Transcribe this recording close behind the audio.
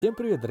Всем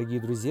привет,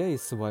 дорогие друзья, и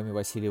с вами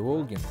Василий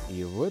Волгин.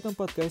 И в этом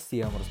подкасте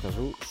я вам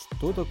расскажу,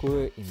 что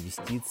такое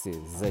инвестиции,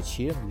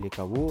 зачем, для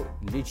кого,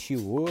 для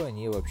чего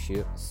они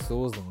вообще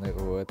созданы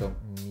в этом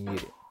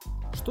мире.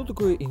 Что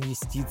такое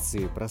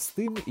инвестиции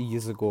простым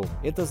языком?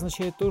 Это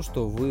означает то,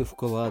 что вы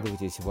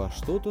вкладываетесь во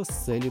что-то с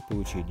целью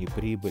получения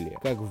прибыли.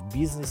 Как в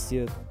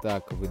бизнесе,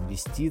 так в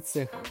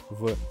инвестициях,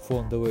 в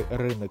фондовый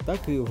рынок,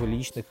 так и в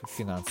личных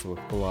финансовых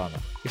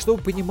планах. И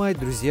чтобы понимать,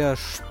 друзья,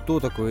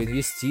 что такое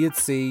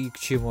инвестиции и к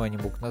чему они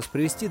могут нас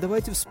привести,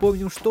 давайте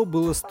вспомним, что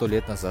было 100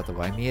 лет назад в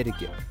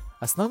Америке.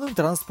 Основным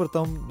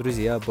транспортом,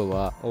 друзья,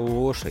 была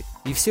лошадь.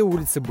 И все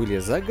улицы были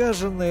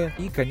загажены.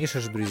 И,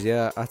 конечно же,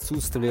 друзья,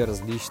 отсутствовали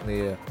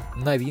различные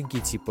новинки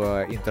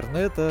типа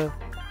интернета,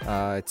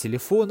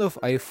 телефонов,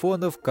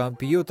 айфонов,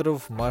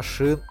 компьютеров,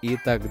 машин и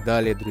так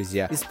далее,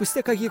 друзья. И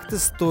спустя каких-то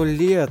 100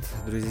 лет,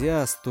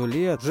 друзья, 100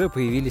 лет уже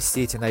появились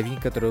все эти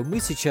новинки, которые мы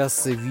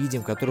сейчас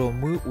видим, к которым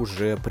мы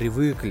уже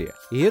привыкли.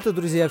 И это,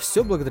 друзья,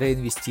 все благодаря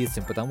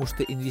инвестициям, потому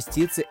что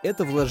инвестиции —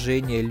 это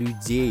вложение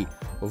людей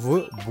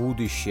в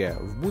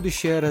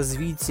будущее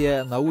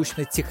развитие,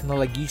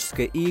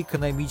 научно-технологическое и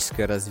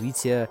экономическое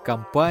развитие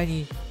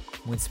компаний,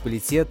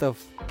 муниципалитетов,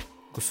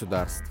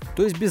 государств.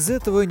 То есть без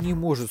этого не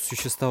может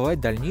существовать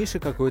дальнейшее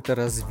какое-то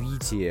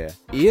развитие.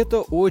 И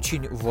это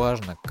очень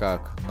важно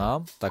как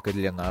нам, так и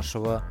для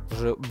нашего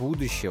же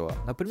будущего.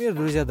 Например,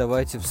 друзья,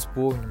 давайте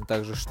вспомним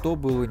также, что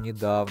было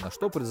недавно,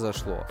 что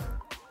произошло.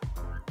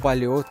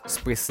 Полет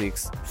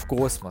SpaceX в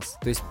космос.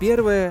 То есть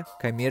первая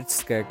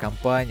коммерческая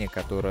компания,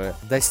 которая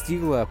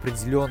достигла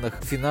определенных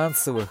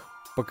финансовых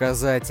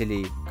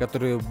показателей,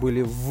 которые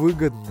были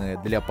выгодны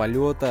для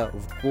полета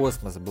в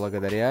космос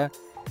благодаря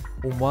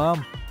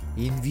умам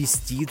и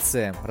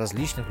инвестициям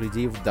различных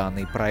людей в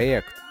данный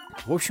проект.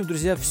 В общем,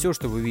 друзья, все,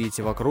 что вы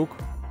видите вокруг,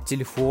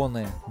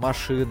 телефоны,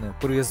 машины,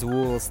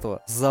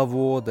 производство,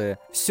 заводы,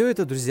 все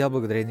это, друзья,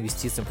 благодаря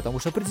инвестициям, потому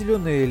что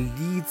определенные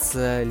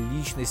лица,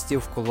 личности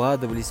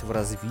вкладывались в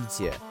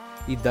развитие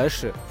и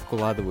дальше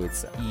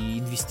вкладывается. И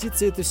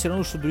инвестиции — это все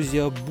равно, что,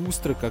 друзья,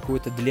 бустер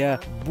какой-то для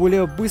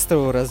более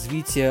быстрого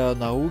развития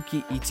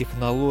науки и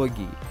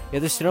технологий.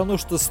 Это все равно,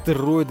 что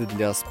стероиды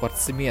для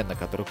спортсмена,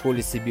 который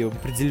колет себе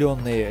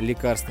определенные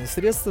лекарственные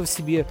средства в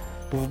себе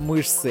в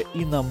мышцы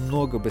и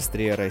намного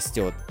быстрее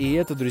растет. И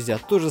это, друзья,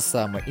 то же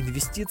самое.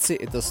 Инвестиции —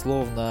 это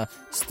словно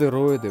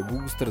стероиды,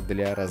 бустер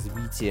для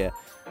развития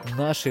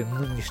нашей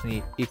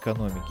нынешней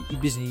экономики. И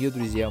без нее,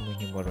 друзья, мы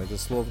не можем. Это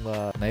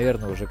словно,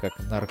 наверное, уже как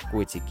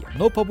наркотики.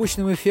 Но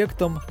побочным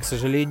эффектом, к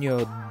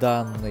сожалению,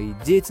 данной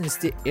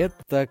деятельности —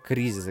 это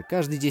кризисы.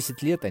 Каждые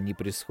 10 лет они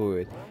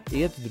происходят. И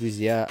это,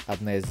 друзья,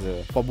 одна из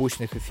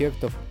побочных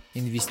эффектов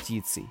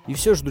инвестиций. И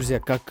все же, друзья,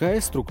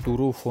 какая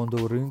структура у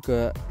фондового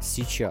рынка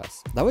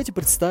сейчас? Давайте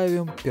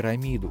представим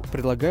пирамиду.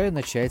 Предлагаю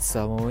начать с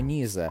самого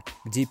низа,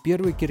 где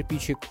первый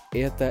кирпичик —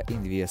 это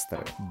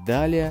инвесторы.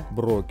 Далее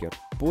брокер.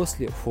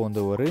 После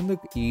фондовый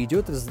рынок, и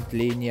идет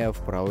разделение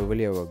вправо и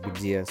влево,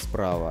 где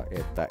справа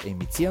это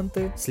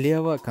эмитенты,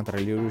 слева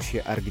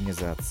контролирующие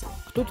организации.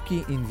 Кто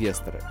такие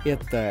инвесторы?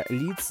 Это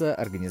лица,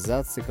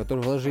 организации,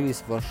 которые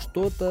вложились во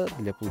что-то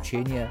для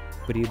получения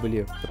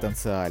прибыли в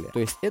потенциале. То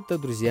есть это,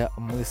 друзья,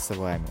 мы с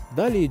вами.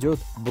 Далее идет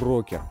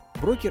брокер.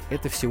 Брокер —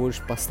 это всего лишь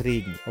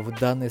посредник в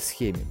данной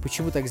схеме.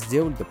 Почему так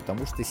сделали? Да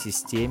потому что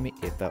системе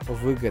это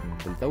выгодно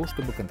для того,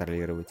 чтобы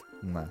контролировать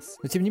нас.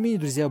 Но тем не менее,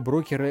 друзья,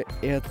 брокеры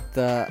 —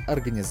 это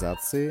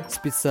организации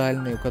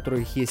специальные, у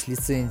которых есть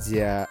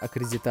лицензия,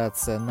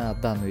 аккредитация на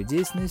данную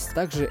деятельность.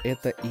 Также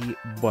это и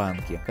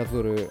банки,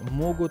 которые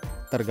могут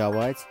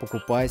торговать,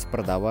 покупать,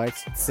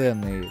 продавать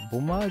ценные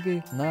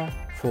бумаги на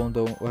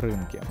фондовом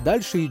рынке.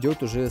 Дальше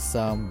идет уже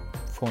сам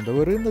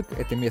фондовый рынок.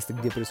 Это место,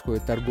 где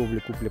происходит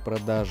торговля,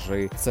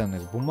 купли-продажи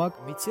ценных бумаг.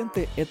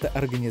 Эмитенты — это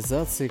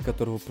организации,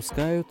 которые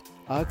выпускают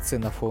акции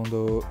на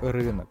фондовый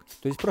рынок.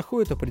 То есть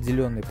проходит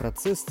определенный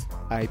процесс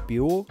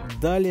IPO.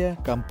 Далее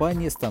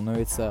компания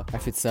становится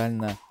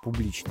официально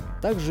публичной.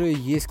 Также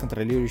есть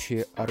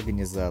контролирующие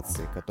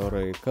организации,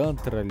 которые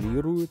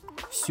контролируют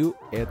всю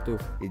эту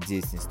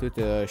деятельность. То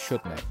это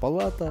счетная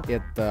палата,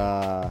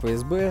 это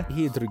ФСБ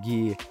и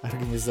другие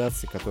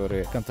организации,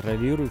 которые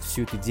контролируют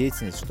всю эту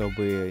деятельность,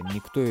 чтобы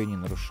никто ее не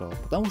нарушал.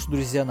 Потому что,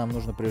 друзья, нам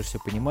нужно прежде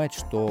всего понимать,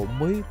 что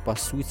мы, по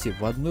сути,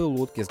 в одной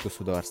лодке с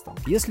государством.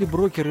 Если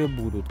брокеры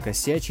будут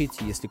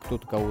косячить, если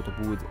кто-то кого-то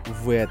будет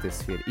в этой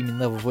сфере,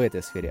 именно в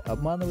этой сфере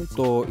обманывать,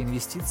 то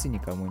инвестиций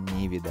никому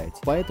не видать.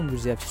 Поэтому,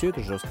 друзья, все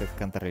это жестко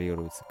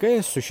контролируется.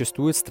 Какая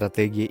существует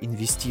стратегия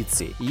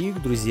инвестиций?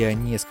 Их, друзья,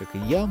 несколько.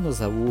 Я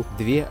назову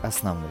две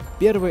основных.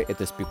 Первая —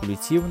 это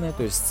спекулятивная,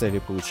 то есть с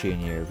целью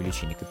получения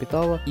увеличения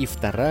капитала. И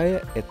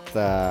вторая —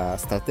 это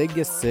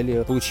стратегия с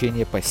целью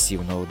получения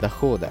пассивного дохода.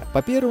 подхода.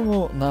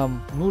 По-первому,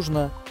 нам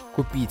нужно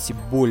купить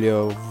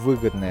более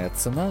выгодная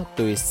цена,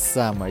 то есть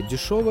самая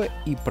дешевая,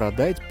 и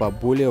продать по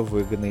более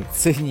выгодной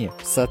цене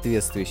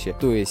соответствующей.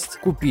 То есть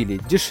купили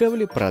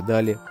дешевле,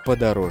 продали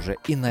подороже.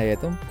 И на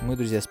этом мы,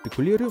 друзья,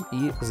 спекулируем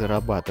и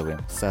зарабатываем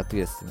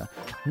соответственно.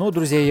 Но,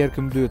 друзья, я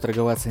рекомендую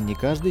торговаться не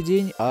каждый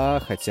день, а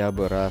хотя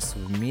бы раз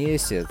в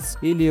месяц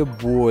или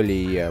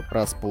более,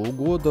 раз в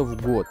полгода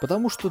в год.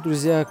 Потому что,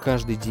 друзья,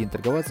 каждый день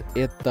торговаться —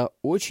 это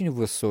очень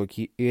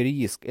высокий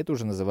риск. Это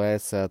уже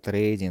называется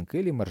трейдинг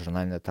или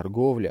маржинальная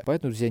торговля.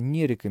 Поэтому, друзья,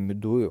 не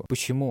рекомендую.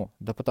 Почему?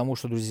 Да потому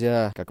что,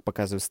 друзья, как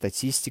показывает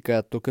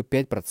статистика, только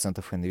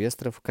 5%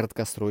 инвесторов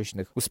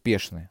краткосрочных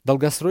успешны.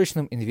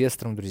 Долгосрочным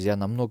инвесторам, друзья,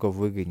 намного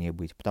выгоднее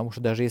быть, потому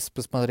что даже если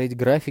посмотреть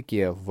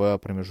графики в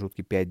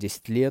промежутке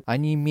 5-10 лет,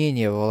 они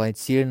менее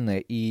волатильны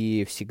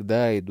и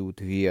всегда идут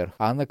вверх.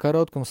 А на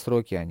коротком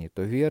сроке они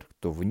то вверх,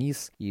 то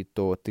вниз, и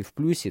то ты в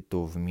плюсе,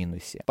 то в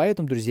минусе.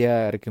 Поэтому,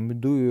 друзья,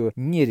 рекомендую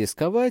не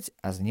рисковать,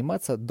 а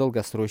заниматься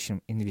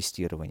долгосрочным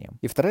инвестированием.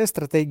 И вторая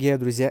стратегия,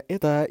 друзья,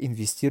 это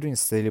инвестирование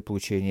с целью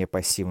получения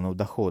пассивного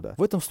дохода.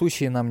 В этом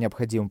случае нам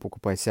необходимо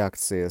покупать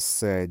акции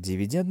с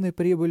дивидендной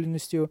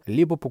прибыльностью,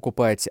 либо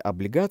покупать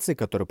облигации,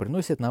 которые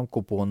приносят нам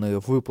купонные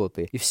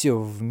выплаты. И все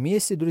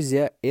вместе,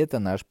 друзья, это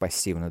наш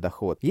пассивный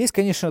доход. Есть,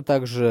 конечно,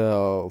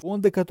 также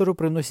фонды, которые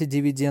приносят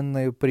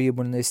дивидендную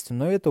прибыльность,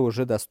 но это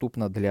уже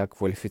доступно для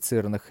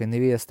квалифицированных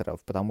инвесторов,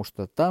 потому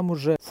что там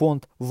уже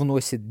фонд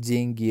вносит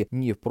деньги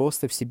не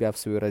просто в себя, в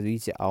свое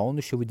развитие, а он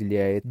еще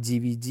выделяет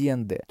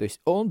дивиденды. То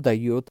есть он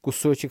дает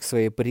кусочек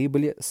своей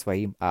прибыли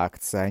своим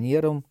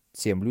акционерам,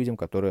 тем людям,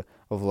 которые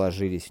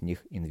вложились в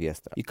них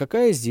инвесторы. И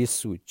какая здесь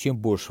суть? Чем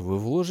больше вы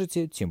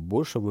вложите, тем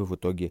больше вы в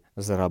итоге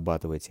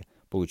зарабатываете.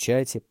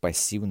 Получаете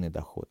пассивный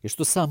доход. И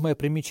что самое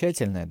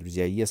примечательное,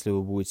 друзья, если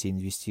вы будете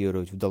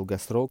инвестировать в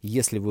долгосрок,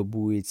 если вы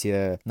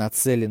будете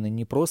нацелены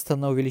не просто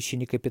на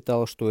увеличение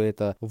капитала, что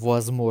это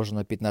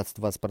возможно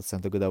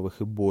 15-20%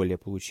 годовых и более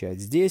получать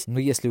здесь, но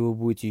если вы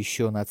будете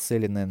еще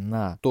нацелены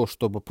на то,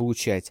 чтобы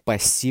получать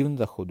пассивный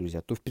доход,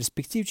 друзья, то в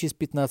перспективе через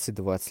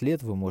 15-20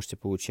 лет вы можете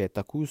получать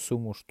такую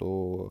сумму,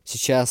 что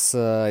сейчас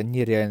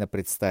нереально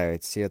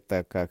представить.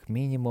 Это как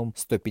минимум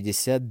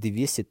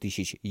 150-200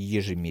 тысяч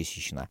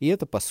ежемесячно. И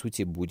это, по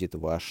сути, будет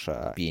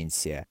ваша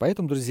пенсия.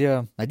 Поэтому,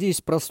 друзья,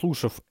 надеюсь,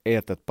 прослушав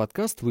этот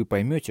подкаст, вы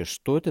поймете,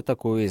 что это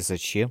такое и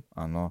зачем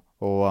оно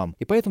вам.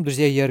 И поэтому,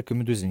 друзья, я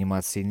рекомендую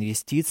заниматься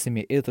инвестициями.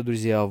 Это,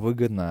 друзья,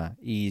 выгодно.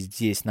 И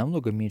здесь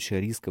намного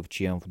меньше рисков,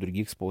 чем в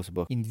других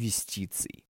способах инвестиций.